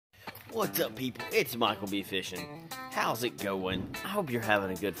What's up, people? It's Michael B. Fishing. How's it going? I hope you're having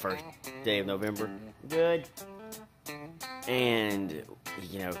a good first day of November. Good. And,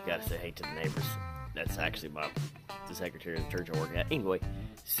 you know, gotta say hey to the neighbors. That's actually the secretary of the church I work at. Anyway,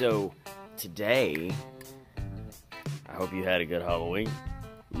 so today, I hope you had a good Halloween.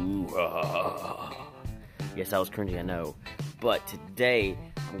 Ooh, yes, I was cringy, I know. But today,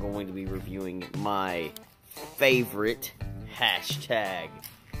 I'm going to be reviewing my favorite hashtag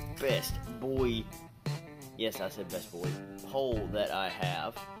best boy, yes, I said best boy, pole that I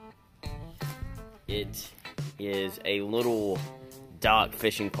have. It is a little dock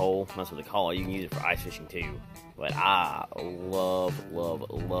fishing pole. That's what they call it. You can use it for ice fishing too. But I love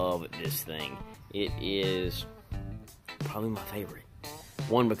this thing. It is probably my favorite.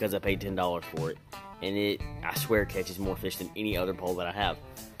 One, because I paid $10 for it. And it, I swear, catches more fish than any other pole that I have.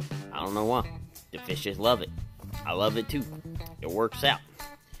 I don't know why. The fish just love it. I love it too. It works out.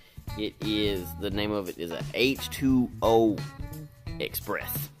 It is, the name of it is a H2O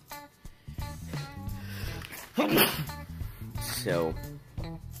Express. So,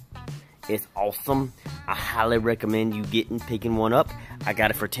 it's awesome. I highly recommend you picking one up. I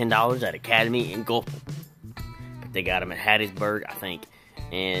got it for $10 at Academy in Gulf. But they got them at Hattiesburg, I think.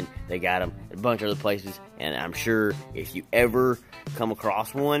 And they got them at a bunch of other places. And I'm sure if you ever come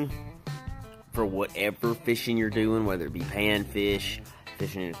across one, for whatever fishing you're doing, whether it be panfish,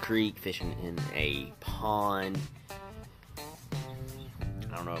 fishing in a creek, fishing in a pond,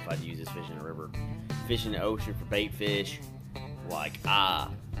 I don't know if I'd use this fish in a river, fishing in the ocean for bait fish, like, I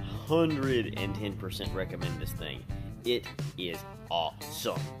 110% recommend this thing. It is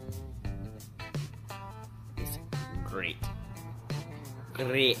awesome. It's great.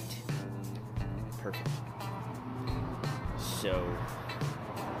 Great. Perfect. So,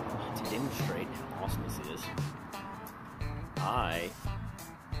 to demonstrate how awesome this is, I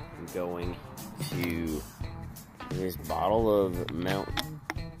am going to this bottle of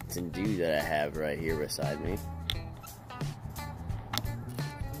Mountain Dew that I have right here beside me.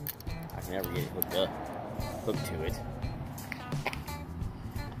 I can never get it hooked to it.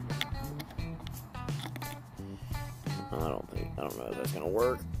 I don't know if that's gonna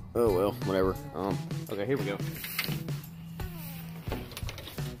work. Oh well, whatever. Okay, here we go.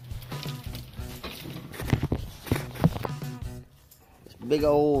 This big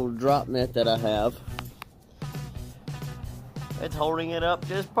old drop net that I have, it's holding it up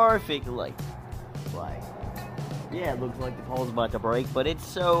just perfectly. Like, yeah, it looks like the pole's about to break, but it's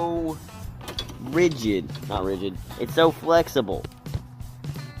so rigid. Not rigid. It's so flexible.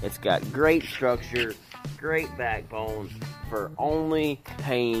 It's got great structure, great backbone. For only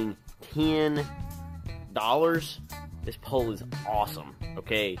paying $10, this pole is awesome.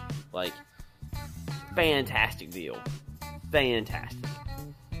 Okay, like, fantastic deal. Fantastic.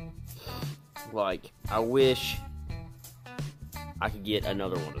 Like, I wish I could get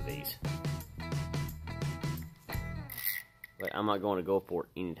another one of these. But I'm not going to go for it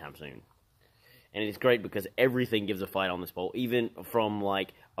anytime soon. And it's great because everything gives a fight on this pole. Even from,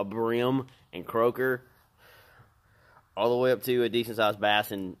 like, a brim and croaker all the way up to a decent-sized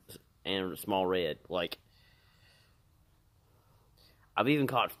bass and a small red. Like, I've even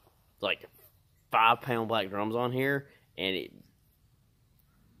caught, like, 5-pound black drums on here, and it,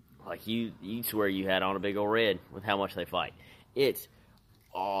 like, you'd swear you had on a big old red with how much they fight. It's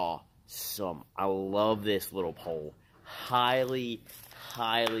awesome. I love this little pole. Highly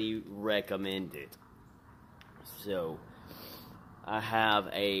recommend it. So, I have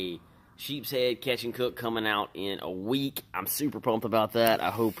a Sheep's Head Catch and Cook coming out in a week. I'm super pumped about that. I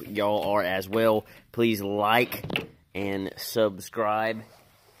hope y'all are as well. Please like and subscribe.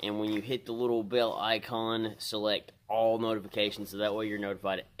 And when you hit the little bell icon, select all notifications, so that way you're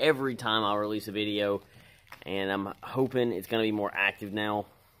notified every time I release a video. And I'm hoping it's going to be more active now,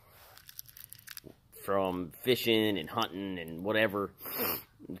 from fishing and hunting and whatever,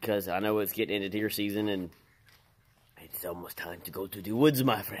 because I know it's getting into deer season and it's almost time to go to the woods,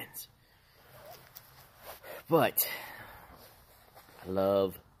 my friends. But I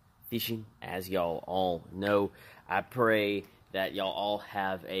love fishing, as y'all all know. I pray that y'all all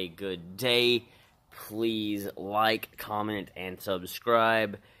have a good day. Please like, comment, and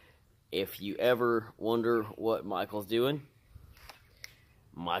subscribe. If you ever wonder what Michael's doing,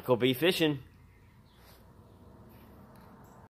 Michael be fishing.